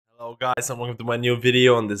Hello guys and welcome to my new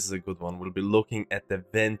video, and this is a good one. We'll be looking at the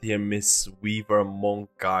Venthyr Mistweaver Monk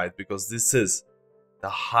guide because this is the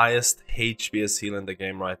highest HPS heal in the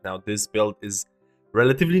game right now. This build is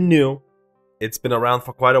relatively new. It's been around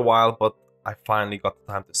for quite a while, but I finally got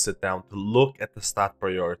the time to sit down to look at the stat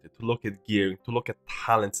priority, to look at gearing, to look at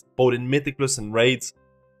talents, both in Mythic Plus and Raids,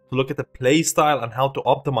 to look at the playstyle and how to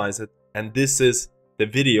optimize it. And this is the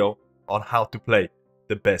video on how to play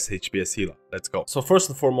the best HPS healer. Let's go. So first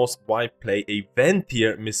and foremost, why play a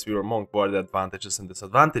Venthyr Mistweaver Monk? What are the advantages and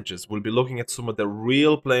disadvantages? We'll be looking at some of the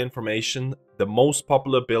real play information, the most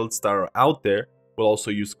popular builds that are out there. We'll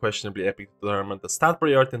also use Questionably Epic to determine the stat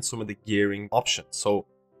priority and some of the gearing options. So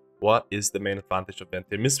what is the main advantage of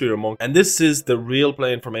Venthyr Mistweaver Monk? And this is the real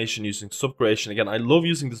play information using sub-creation. Again, I love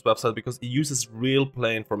using this website because it uses real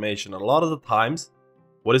play information. And a lot of the times,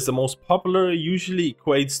 what is the most popular usually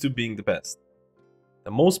equates to being the best. The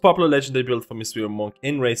most popular legendary build for Mistweaver Monk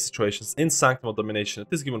in raid situations in Sanctum of Domination at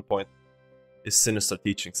this given point is Sinister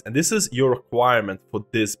Teachings. And this is your requirement for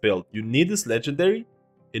this build. You need this legendary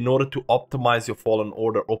in order to optimize your Fallen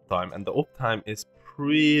Order uptime. And the uptime is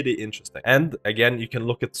pretty interesting. And again, you can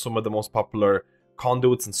look at some of the most popular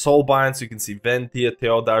conduits and soulbinds. You can see Venthyr,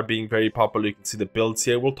 Theodar being very popular. You can see the builds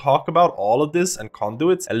here. We'll talk about all of this and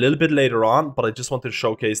conduits a little bit later on, but I just wanted to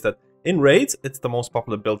showcase that in raids, it's the most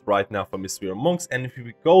popular build right now for Mistweaver Monks. And if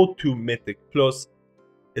we go to Mythic Plus,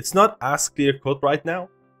 it's not as clear cut right now.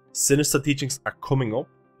 Sinister Teachings are coming up.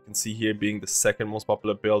 You can see here being the second most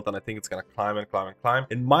popular build, and I think it's gonna climb and climb and climb.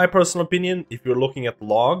 In my personal opinion, if you're looking at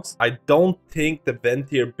logs, I don't think the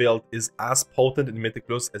Venthyr build is as potent in Mythic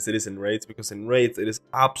Plus as it is in raids, because in raids it is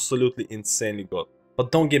absolutely insanely good.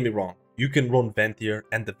 But don't get me wrong, you can run Venthyr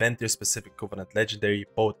and the Venthyr specific Covenant legendary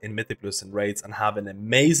both in Mythic Plus and raids and have an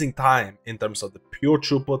amazing time in terms of the pure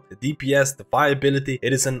throughput, the DPS, the viability.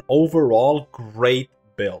 It is an overall great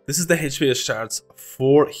build. This is the HPS charts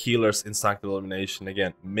for healers in Sanctum Domination.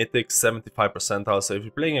 Again, Mythic 75 percentile. So if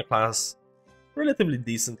you're playing a class relatively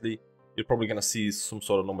decently, you're probably gonna see some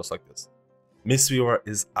sort of numbers like this. Mistweaver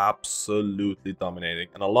is absolutely dominating,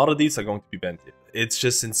 and a lot of these are going to be Venthyr. It's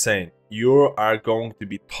just insane. You are going to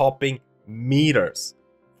be topping meters,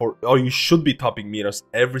 or you should be topping meters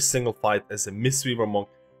every single fight as a Mistweaver Monk,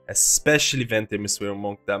 especially Venthyr Mistweaver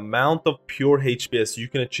Monk. The amount of pure HPS you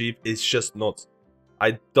can achieve is just nuts.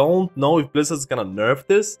 I don't know if Blizzard's gonna nerf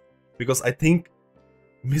this, because I think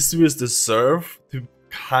Mistweavers deserve to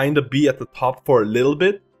kind of be at the top for a little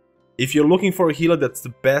bit. If you're looking for a healer that's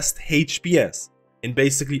the best HPS in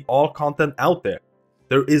basically all content out there,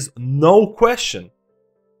 there is no question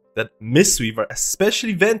that Mistweaver,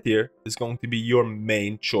 especially Venthyr, is going to be your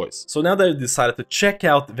main choice. So now that you decided to check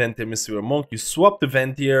out Venthyr Mistweaver Monk, you swap to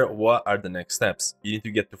Venthyr. What are the next steps? You need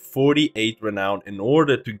to get to 48 renown in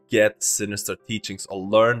order to get Sinister Teachings or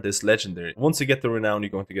learn this legendary. Once you get the renown, you're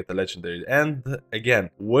going to get the legendary. And again,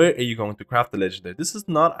 where are you going to craft the legendary? This is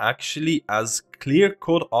not actually as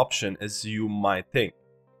clear-cut option as you might think.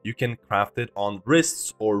 You can craft it on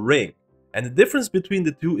wrists or ring. And the difference between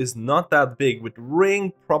the two is not that big, with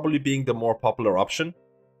ring probably being the more popular option.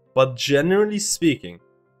 But generally speaking,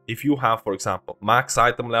 if you have, for example, max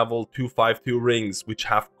item level 252 rings which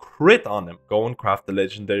have crit on them, go and craft the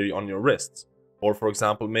legendary on your wrists. Or for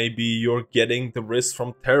example, maybe you're getting the wrist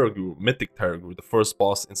from Terragru, Mythic Terragru, the first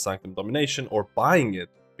boss in Sanctum Domination, or buying it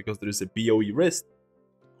because there is a BOE wrist,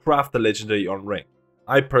 craft the legendary on ring.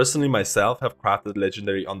 I personally myself have crafted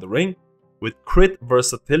legendary on the ring with crit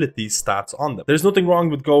versatility stats on them. There's nothing wrong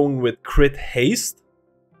with going with crit haste,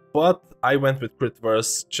 but I went with crit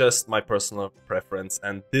verse, just my personal preference,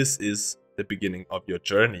 and this is the beginning of your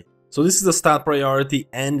journey. So this is the stat priority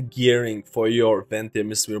and gearing for your Venthyr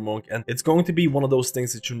Mistweaver Monk, and it's going to be one of those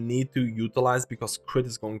things that you need to utilize because crit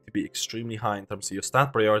is going to be extremely high in terms of your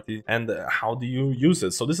stat priority. And how do you use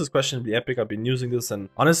it? So this is Questionably Epic. I've been using this, and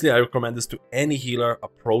honestly I recommend this to any healer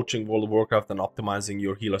approaching World of Warcraft and optimizing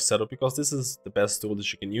your healer setup, because this is the best tool that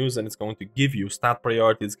you can use, and it's going to give you stat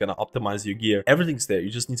priority, it's going to optimize your gear. Everything's there, you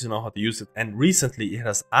just need to know how to use it. And recently it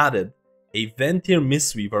has added a Venthyr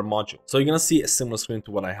Mistweaver module. So you're gonna see a similar screen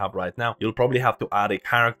to what I have right now. You'll probably have to add a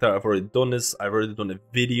character. I've already done this. I've already done a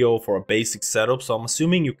video for a basic setup, so I'm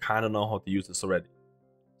assuming you kind of know how to use this already.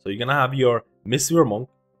 So you're gonna have your Mistweaver Monk.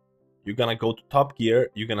 You're gonna go to top gear.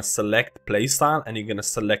 You're gonna select playstyle, and you're gonna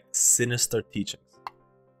select Sinister Teachings.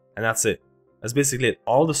 And that's it. That's basically it.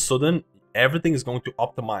 All of a sudden, everything is going to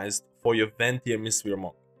optimize for your Venthyr Mistweaver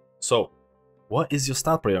Monk. So what is your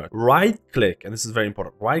stat priority? Right click, and this is very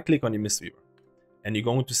important, right click on your Mistweaver, and you're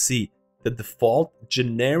going to see the default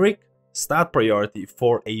generic stat priority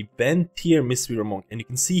for a Venthyr Mistweaver Monk. And you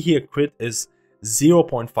can see here crit is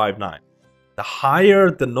 0.59. The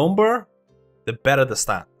higher the number, the better the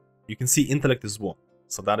stat. You can see intellect is 1.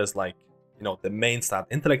 So that is like, you know, the main stat.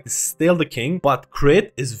 Intellect is still the king, but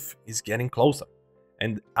crit is getting closer.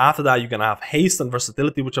 And after that, you're going to have haste and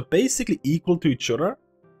versatility, which are basically equal to each other.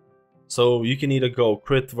 So you can either go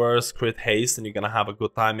crit verse, crit haste, and you're going to have a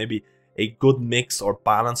good time. Maybe a good mix or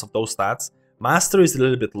balance of those stats. Mastery is a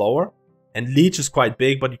little bit lower. And Leech is quite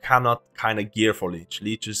big, but you cannot kind of gear for Leech.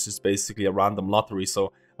 Leech is just basically a random lottery,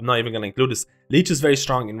 so I'm not even going to include this. Leech is very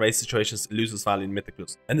strong in race situations, it loses value in Mythic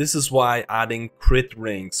Plus. And this is why adding crit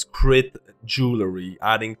rings, crit jewelry,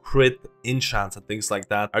 adding crit enchants and things like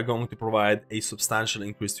that are going to provide a substantial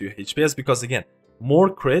increase to your HPS. Because again, more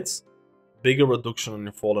crits, bigger reduction on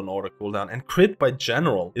your Fallen Order cooldown. And crit by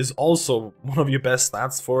general is also one of your best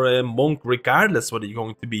stats for a monk, regardless whether you're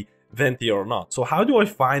going to be Venthyr or not. So how do I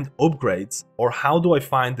find upgrades, or how do I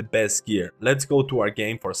find the best gear? Let's go to our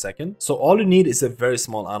game for a second. So all you need is a very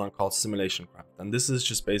small add-on called Simulation Craft, and this is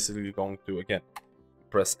just basically going to, again,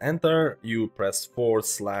 press enter, you press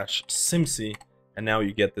 /simc, and now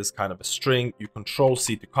you get this kind of a string. You control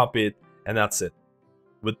C to copy it, and that's it.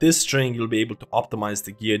 With this string, you'll be able to optimize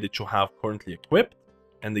the gear that you have currently equipped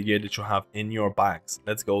and the gear that you have in your bags.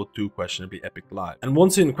 Let's go to Questionably Epic Live. And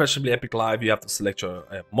once you're in Questionably Epic Live, you have to select your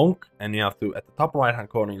monk, and you have to, at the top right hand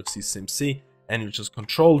corner, you'll see SimC, and you just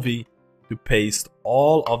Control V to paste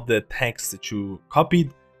all of the text that you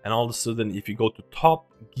copied. And all of a sudden, if you go to top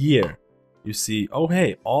gear, you see, oh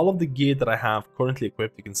hey, all of the gear that I have currently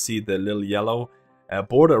equipped, you can see the little yellow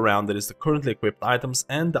border around it is the currently equipped items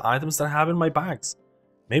and the items that I have in my bags.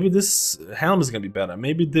 Maybe this helm is going to be better.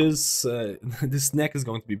 Maybe this this neck is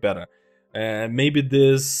going to be better. Maybe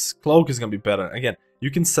this cloak is going to be better. Again, you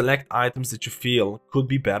can select items that you feel could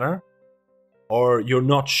be better, or you're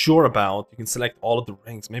not sure about. You can select all of the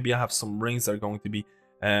rings. Maybe I have some rings that are going to be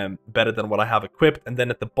better than what I have equipped. And then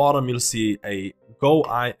at the bottom, you'll see a go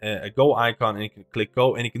icon, and you can click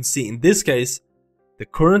go. And you can see, in this case, the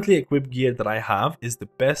currently equipped gear that I have is the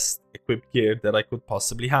best equipped gear that I could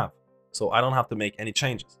possibly have. So I don't have to make any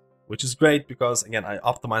changes, which is great because, again, I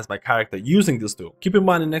optimize my character using this tool. Keep in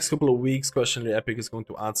mind, in the next couple of weeks, Questionably Epic is going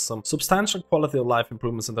to add some substantial quality of life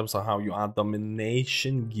improvements in terms of how you add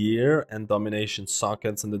domination gear and domination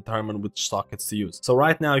sockets and determine which sockets to use. So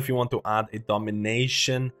right now, if you want to add a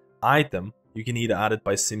domination item, you can either add it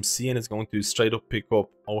by SimC, and it's going to straight up pick up,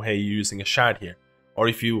 oh hey, you're using a shard here. Or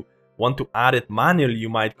if you want to add it manually, you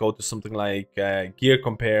might go to something like gear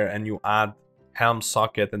compare, and you add helm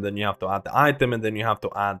socket, and then you have to add the item, and then you have to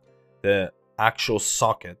add the actual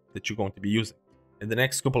socket that you're going to be using. In the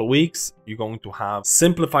next couple of weeks, you're going to have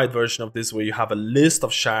simplified version of this where you have a list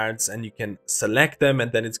of shards and you can select them,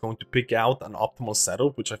 and then it's going to pick out an optimal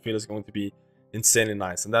setup, which I feel is going to be insanely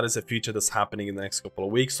nice. And that is a feature that's happening in the next couple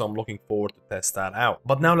of weeks, so I'm looking forward to test that out.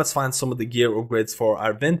 But now let's find some of the gear upgrades for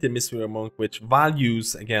our Venthyr Mistweaver monk, which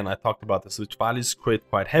values, again, I talked about this, which values crit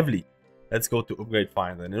quite heavily. Let's go to Upgrade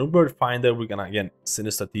Finder. And in Upgrade Finder, we're gonna, again,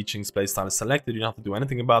 Sinister Teachings playstyle is selected. You don't have to do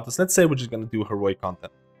anything about this. Let's say we're just gonna do heroic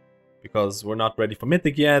content, because we're not ready for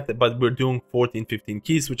Mythic yet, but we're doing 14-15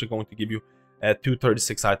 keys, which are going to give you a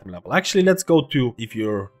 236 item level. Actually, let's go to, if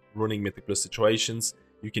you're running Mythic Plus situations,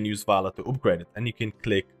 you can use Valor to upgrade it, and you can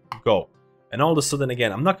click Go. And all of a sudden,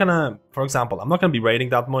 again, I'm not gonna, for example, I'm not gonna be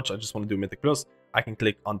rating that much. I just want to do Mythic Plus. I can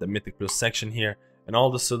click on the Mythic Plus section here, and all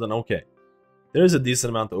of a sudden, okay, there is a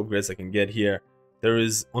decent amount of upgrades I can get here. There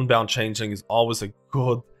is Unbound Changeling is always a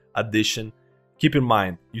good addition. Keep in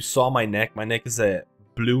mind, you saw my neck. My neck is a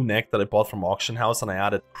blue neck that I bought from Auction House, and I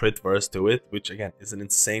added crit verse to it, which again is an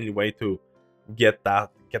insanely way to get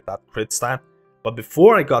that crit stat. But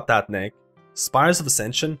before I got that neck, Spires of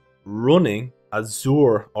Ascension, running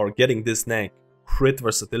Azure or getting this neck, crit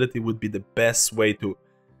versatility would be the best way to,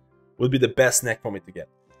 would be the best neck for me to get.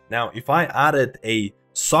 Now, if I added a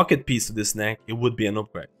socket piece to this neck, it would be an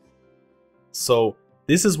upgrade. So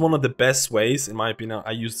this is one of the best ways, in my opinion.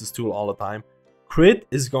 I use this tool all the time. Crit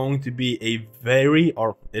is going to be a very,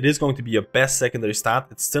 or it is going to be your best secondary stat.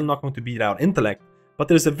 It's still not going to beat out intellect, but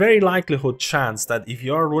there's a very likelihood chance that if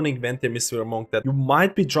you're running Venthyr Mistweaver monk, that you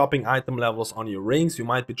might be dropping item levels on your rings, you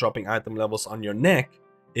might be dropping item levels on your neck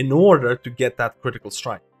in order to get that critical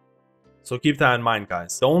strike. So keep that in mind,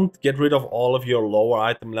 guys. Don't get rid of all of your lower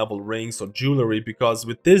item level rings or jewelry, because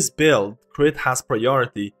with this build, crit has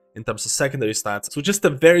priority in terms of secondary stats. So just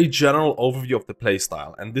a very general overview of the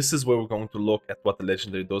playstyle. And this is where we're going to look at what the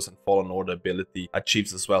legendary does and Fallen Order ability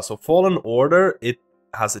achieves as well. So Fallen Order, it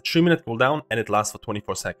has a 3-minute cooldown and it lasts for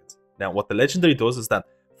 24 seconds. Now, what the legendary does is that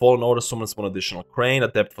Fallen Order summons one additional Crane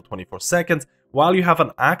Adept for 24 seconds. While you have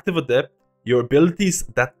an active Adept, your abilities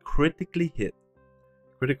that critically hit.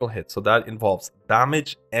 Critical hit, so that involves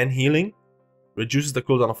damage and healing, reduces the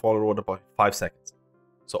cooldown of Fallen Order by 5 seconds.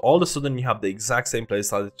 So all of a sudden you have the exact same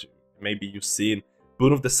playstyle that maybe you've seen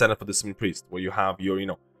Boon of the Senate for the Disciplined Priest, where you have your,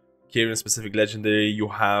 Kyrian specific legendary, you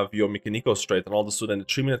have your Mechanico straight, and all of a sudden the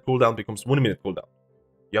 3-minute cooldown becomes 1-minute cooldown.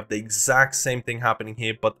 You have the exact same thing happening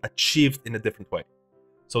here, but achieved in a different way.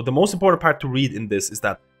 So the most important part to read in this is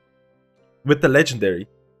that with the legendary,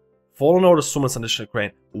 Fallen Order summons an additional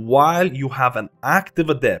crane while you have an active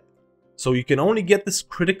adept. So you can only get this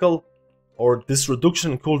critical or this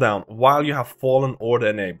reduction in cooldown while you have Fallen Order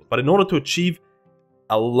enabled. But in order to achieve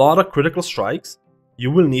a lot of critical strikes, you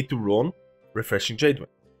will need to run Refreshing Jadewind.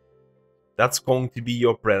 That's going to be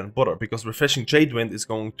your bread and butter, because Refreshing Jadewind is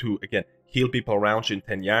going to, again, heal people around you in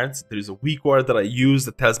 10 yards. There is a weak word that I use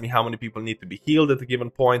that tells me how many people need to be healed at a given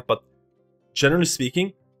point, but generally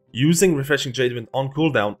speaking, using Refreshing Jadewind on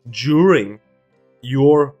cooldown during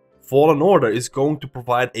your Fallen Order is going to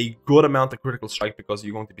provide a good amount of critical strike, because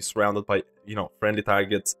you're going to be surrounded by, friendly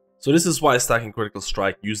targets. So this is why stacking critical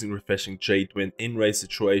strike using Refreshing Jadewind in raid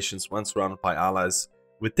situations when surrounded by allies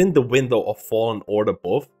within the window of Fallen Order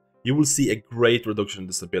buff, you will see a great reduction in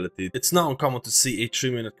this ability. It's not uncommon to see a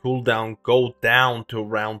 3-minute cooldown go down to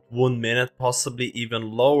around 1 minute, possibly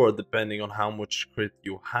even lower depending on how much crit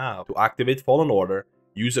you have. To activate Fallen Order,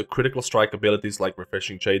 use your critical strike abilities like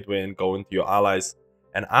Refreshing Jadewind, go into your allies,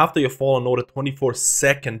 and after your Fallen Order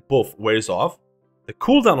 24-second buff wears off, the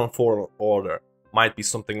cooldown on Fallen Order might be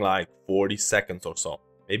something like 40 seconds or so,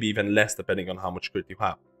 maybe even less depending on how much crit you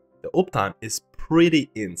have. The uptime is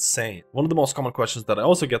pretty insane. One of the most common questions that I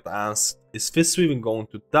also get asked is Fistweaving going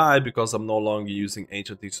to die because I'm no longer using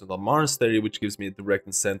Ancient Teachings of the Monastery, which gives me a direct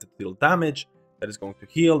incentive to deal damage that is going to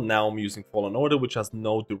heal. Now I'm using Fallen Order, which has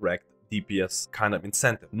no direct DPS kind of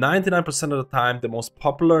incentive. 99% of the time, the most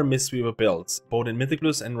popular Mistweaver builds, both in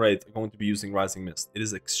Mythiclus and Raid, are going to be using Rising Mist. It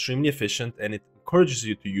is extremely efficient and it encourages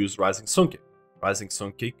you to use Rising Sun Kick. Rising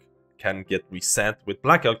Sun Kick can get reset with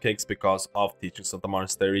Blackout Kicks because of Teachings of the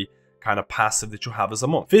Monastery kind of passive that you have as a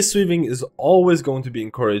monk. Fistweaving is always going to be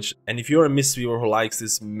encouraged, and if you're a Mistweaver who likes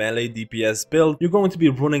this melee DPS build, you're going to be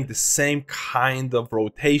running the same kind of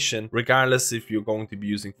rotation regardless if you're going to be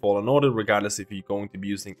using Fallen Order, regardless if you're going to be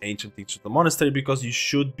using Ancient Teachings of the Monastery, because you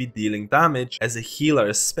should be dealing damage as a healer,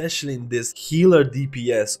 especially in this healer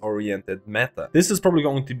DPS oriented meta. This is probably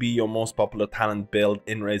going to be your most popular talent build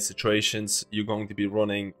in raid situations. You're going to be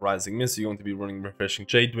running Rising Mist, you're going to be running Refreshing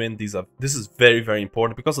Jadewind. This is very, very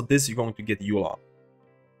important. Because of this, you're going to get Yulon.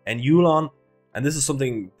 And Yulon, and this is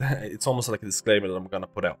something, it's almost like a disclaimer that I'm going to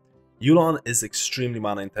put out. Yulon is extremely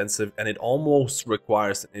mana intensive and it almost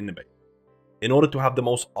requires an innovate. In order to have the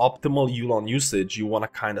most optimal Yulon usage, you want to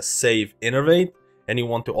kind of save Innervate, and you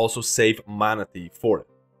want to also save Manatee for it,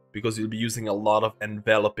 because you'll be using a lot of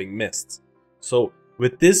enveloping mists. So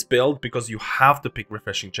with this build, because you have to pick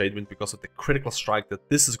Refreshing Jadewind because of the critical strike that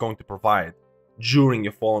this is going to provide during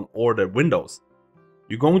your Fallen Order windows,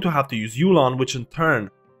 you're going to have to use Yulon, which in turn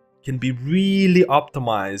can be really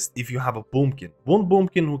optimized if you have a Boomkin. One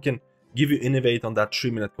Boomkin who can give you Innovate on that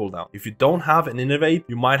 3-minute cooldown. If you don't have an Innovate,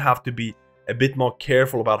 you might have to be a bit more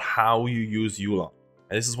careful about how you use Yulon.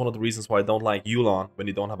 And this is one of the reasons why I don't like Yulon when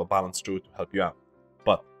you don't have a balanced druid to help you out.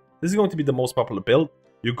 But this is going to be the most popular build.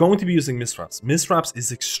 You're going to be using Mist Wraps. Mist Wraps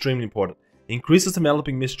is extremely important. It increases the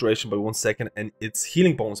enveloping mist duration by 1 second and its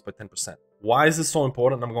healing bonus by 10%. Why is this so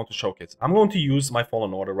important? I'm going to showcase. I'm going to use my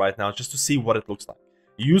Fallen Order right now just to see what it looks like.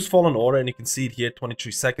 You use Fallen Order and you can see it here,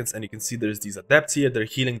 23 seconds, and you can see there's these adepts here. They're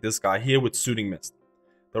healing this guy here with Soothing Mist.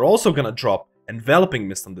 They're also going to drop Enveloping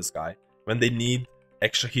Mist on this guy when they need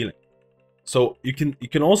extra healing. So you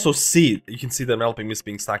can also see, the Enveloping Mist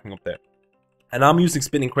being stacking up there. And I'm using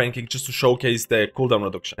Spinning Crane Kick just to showcase the cooldown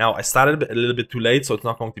reduction. Now, I started a little bit too late, so it's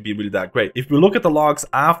not going to be really that great. If we look at the logs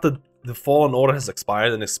after the Fallen Order has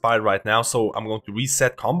expired, and expired right now, so I'm going to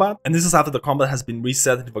reset combat. And this is after the combat has been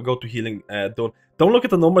reset. If I go to healing, don't look at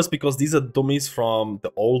the numbers because these are dummies from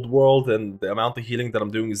the old world and the amount of healing that I'm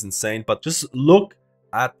doing is insane. But just look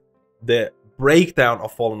at the breakdown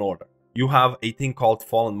of Fallen Order. You have a thing called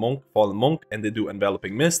Fallen Monk, and they do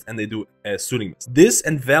Enveloping Mist, and they do Soothing Mist. This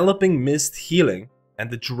Enveloping Mist healing and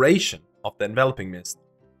the duration of the Enveloping Mist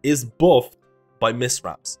is buffed by Mist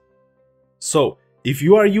Wraps. So, if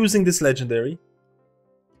you are using this legendary,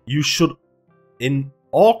 you should, in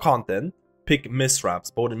all content, pick Mist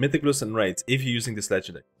Wraps, both in Mythiclus and Raids, if you're using this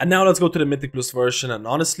legendary. And now let's go to the Mythiclus version, and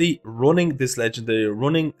honestly, running this legendary,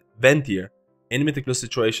 running Venthyr, in Mythiclus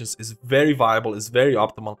situations is very viable, is very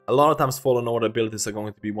optimal. A lot of times Fallen Order abilities are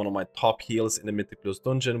going to be one of my top heals in the Mythiclus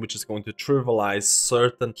dungeon, which is going to trivialize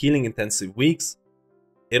certain healing intensive weeks.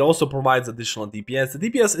 It also provides additional DPS. The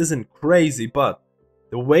DPS isn't crazy, but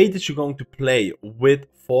the way that you're going to play with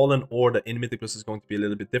Fallen Order in Mythic Plus is going to be a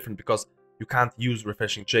little bit different, because you can't use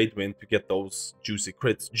Refreshing Jadewind to get those juicy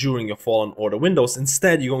crits during your Fallen Order windows.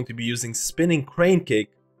 Instead, you're going to be using Spinning Crane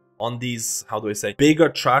Kick on these, how do I say, bigger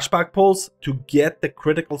trash bag pulls to get the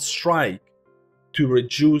critical strike to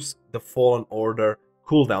reduce the Fallen Order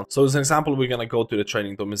cooldown. So as an example, we're gonna go to the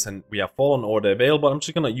training dummies and we have Fallen Order available. I'm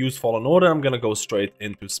just gonna use Fallen Order. I'm gonna go straight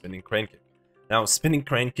into Spinning Crane Kick. Now, Spinning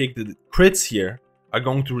Crane Kick, the crits here are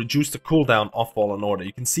going to reduce the cooldown of Fallen Order.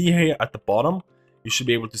 You can see here at the bottom, you should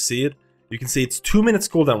be able to see it. You can see it's 2 minutes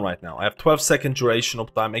cooldown right now. I have 12-second duration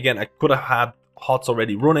uptime. Again, I could have had HOTS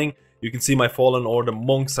already running. You can see my Fallen Order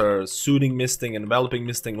monks are Soothing Misting, Enveloping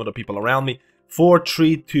Misting other people around me. 4,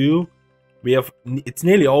 3, 2. It's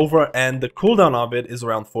nearly over, and the cooldown of it is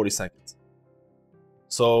around 40 seconds.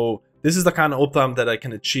 So this is the kind of uptime that I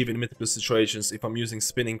can achieve in mythical situations if I'm using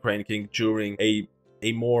Spinning Crane Kick during a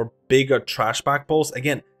more bigger trash bag pulls.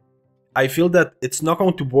 Again, I feel that it's not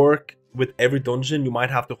going to work with every dungeon. You might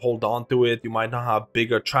have to hold on to it. You might not have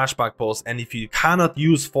bigger trash bag pulls, and if you cannot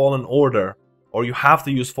use Fallen Order, or you have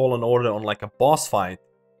to use Fallen Order on like a boss fight,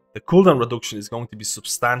 the cooldown reduction is going to be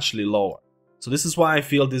substantially lower. So this is why I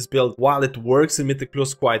feel this build, while it works in Mythic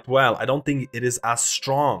Plus quite well, I don't think it is as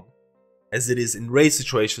strong as it is in raid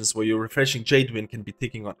situations where your Refreshing Jadewind can be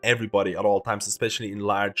ticking on everybody at all times, especially in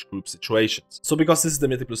large group situations. So because this is the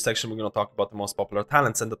Mythic Plus section, we're going to talk about the most popular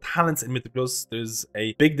talents. And the talents in Mythic Plus, there's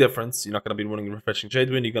a big difference. You're not going to be running Refreshing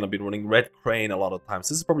Jadewind, you're going to be running Red Crane a lot of times.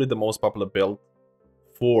 This is probably the most popular build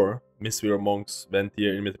for Mistweaver monks,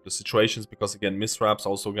 Venthyr in Mythic Plus situations, because again, Mist Wrap's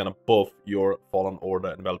also going to buff your Fallen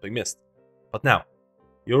Order Enveloping Mist. But now,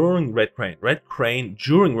 you're running Red Crane. Red Crane,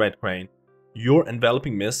 during Red Crane, your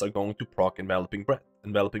Enveloping Mists are going to proc Enveloping Breath.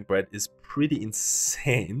 Enveloping Breath is pretty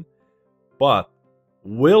insane, but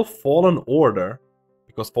will Fallen Order,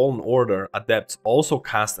 because Fallen Order Adepts also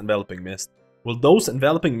cast Enveloping Mist, will those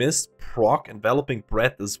Enveloping Mists proc Enveloping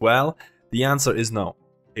Breath as well? The answer is no.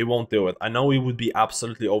 It won't do it. I know it would be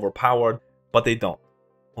absolutely overpowered, but they don't.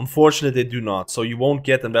 Unfortunately, they do not. So you won't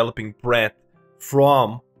get Enveloping Breath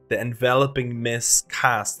from the Enveloping Mist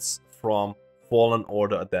casts from Fallen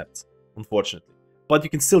Order Adepts, unfortunately. But you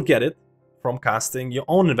can still get it from casting your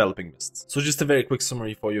own Enveloping Mists. So just a very quick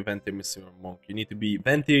summary for your Venthyr Mistweaver monk. You need to be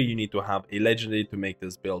Venthyr, you need to have a legendary to make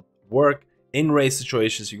this build work. In raid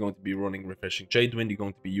situations, you're going to be running Refreshing Jadewind. You're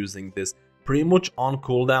going to be using this pretty much on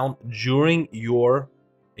cooldown during your,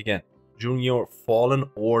 again, during your Fallen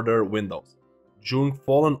Order windows. During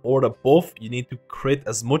Fallen Order buff, you need to crit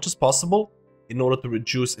as much as possible in order to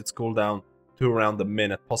reduce its cooldown to around a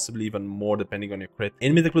minute, possibly even more depending on your crit.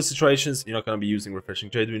 In mythical situations, you're not going to be using Refreshing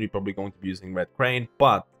Jadewind, you're probably going to be using Red Crane,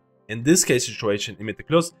 but in this case situation, in Mythic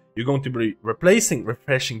Plus, you're going to be replacing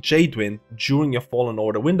Refreshing Jadewind during your Fallen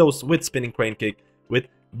Order windows with Spinning Crane Kick with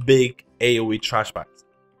big AoE trash bags.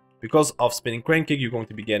 Because of Spinning Crane Kick, you're going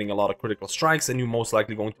to be getting a lot of critical strikes, and you're most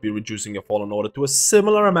likely going to be reducing your Fallen Order to a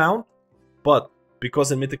similar amount, but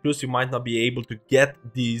because in Mythic Plus you might not be able to get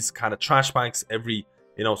these kind of trash bags every,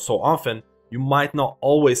 so often, you might not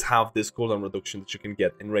always have this cooldown reduction that you can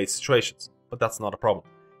get in raid situations. But that's not a problem.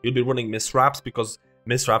 You'll be running Mist Wraps because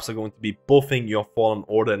Mist Wraps are going to be buffing your Fallen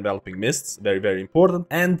Order Enveloping Mists. Very, very important.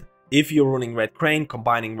 And if you're running Red Crane,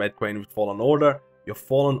 combining Red Crane with Fallen Order, your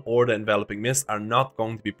Fallen Order Enveloping Mists are not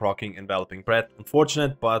going to be proccing Enveloping Breath.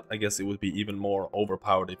 Unfortunate, but I guess it would be even more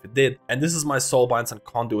overpowered if it did. And this is my Soulbinds and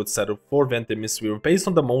Conduits setup for Venthyr Mistweaver based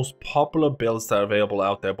on the most popular builds that are available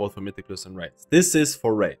out there, both for Mythic Plus and raids. This is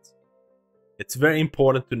for raids. It's very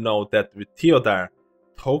important to note that with Theodar,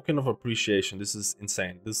 Token of Appreciation, this is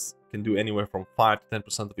insane. This can do anywhere from 5 to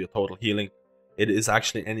 10% of your total healing. It is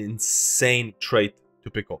actually an insane trait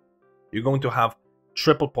to pick up. You're going to have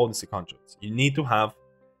triple potency conduits. You need to have,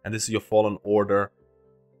 and this is your Fallen Order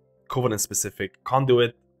Covenant specific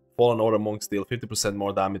conduit. Fallen Order monks deal 50%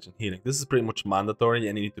 more damage and healing. This is pretty much mandatory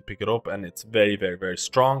and you need to pick it up, and it's very, very, very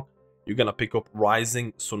strong. You're gonna pick up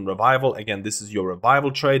Rising Sun Revival. Again, this is your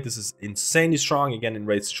revival trait. This is insanely strong. Again, in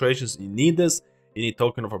raid situations, you need this. You need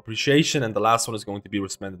Token of Appreciation, and the last one is going to be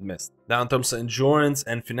Resplendent Mist. Now, in terms of endurance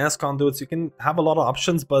and finesse conduits, you can have a lot of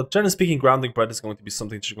options, but generally speaking, Grounding Breath is going to be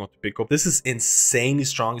something that you're going to pick up. This is insanely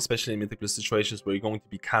strong, especially in mythical situations where you're going to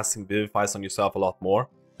be casting Vivifies on yourself a lot more.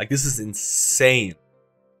 Like, this is insane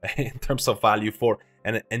in terms of value for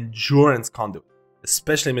an endurance conduit,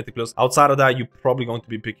 especially in Mythic Plus. Outside of that, you're probably going to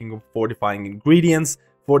be picking up Fortifying Ingredients.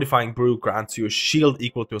 Fortifying Brew grants you a shield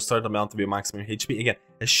equal to a certain amount of your maximum HP. Again,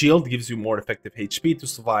 a shield gives you more effective HP to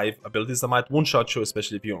survive abilities that might one-shot you,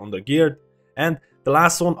 especially if you're under-geared. And the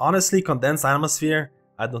last one, honestly, Condensed Atmosphere.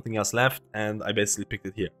 I had nothing else left, and I basically picked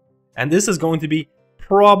it here. And this is going to be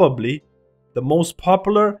probably the most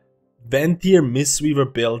popular Venthyr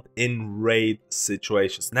Mistweaver build in raid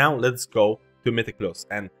situations. Now let's go to Mythic Plus,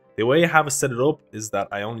 and the way I have it set it up is that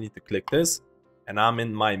I only need to click this and I'm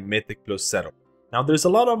in my Mythic Plus setup. Now there's a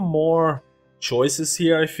lot of more choices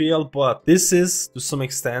here, I feel, but this is to some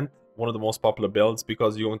extent one of the most popular builds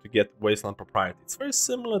because you're going to get Wasteland Propriety. It's very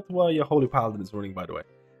similar to what your Holy Paladin is running, by the way.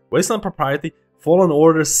 Wasteland Propriety, Fallen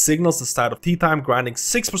Order signals the start of tea time, granting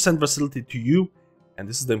 6% versatility to you, and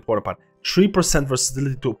this is the important part, 3%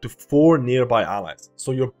 versatility to up to 4 nearby allies.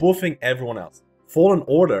 So you're buffing everyone else. Fallen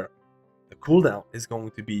Order, the cooldown is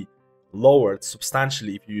going to be lowered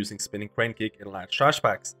substantially if you're using Spinning Crane Kick and large trash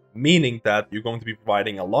packs, meaning that you're going to be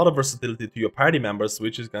providing a lot of versatility to your party members,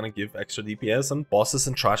 which is going to give extra DPS, and bosses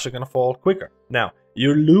and trash are going to fall quicker. Now,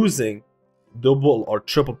 you're losing double or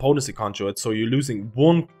triple potency conduit, so you're losing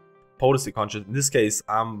one potency conduit. In this case,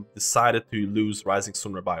 I'm decided to lose Rising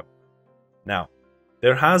Sun Revival. Now,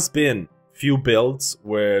 there has been few builds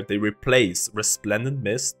where they replace Resplendent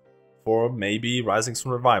Mist for maybe Rising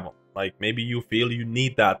Sun Revival. Like maybe you feel you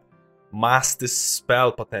need that mass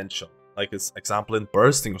dispel potential, like it's example in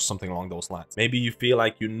bursting or something along those lines. Maybe you feel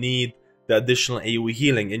like you need the additional AoE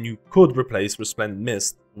healing and you could replace Resplendent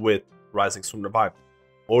Mist with Rising Sun Revival.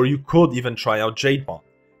 Or you could even try out Jade Bond.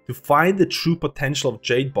 To find the true potential of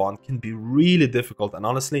Jade Bond can be really difficult, and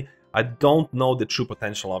honestly, I don't know the true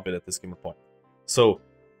potential of it at this given point. So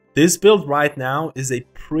this build right now is a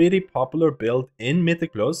pretty popular build in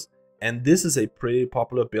Mythic Plus, and this is a pretty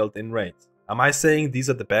popular build in raids. Am I saying these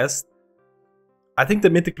are the best? I think the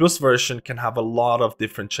Mythic Plus version can have a lot of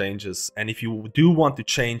different changes, and if you do want to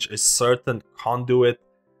change a certain conduit,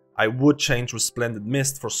 I would change Resplendent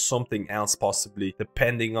Mist for something else possibly,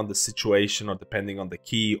 depending on the situation or depending on the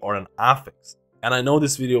key or an affix. And I know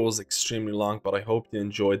this video was extremely long, but I hope you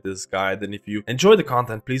enjoyed this guide, and if you enjoy the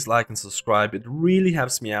content, please like and subscribe. It really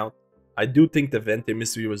helps me out. I do think the Venthyr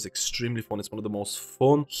Mistweaver is extremely fun. It's one of the most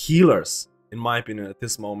fun healers, in my opinion, at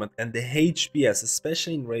this moment. And the HPS,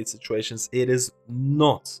 especially in raid situations, it is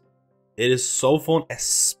nuts. It is so fun,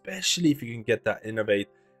 especially if you can get that innovate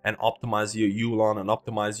and optimize your Yulon and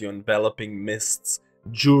optimize your enveloping mists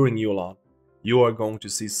during Yulon. You are going to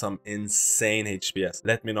see some insane HPS.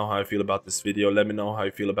 Let me know how you feel about this video. Let me know how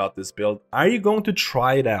you feel about this build. Are you going to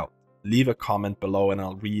try it out? Leave a comment below and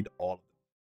I'll read all of them.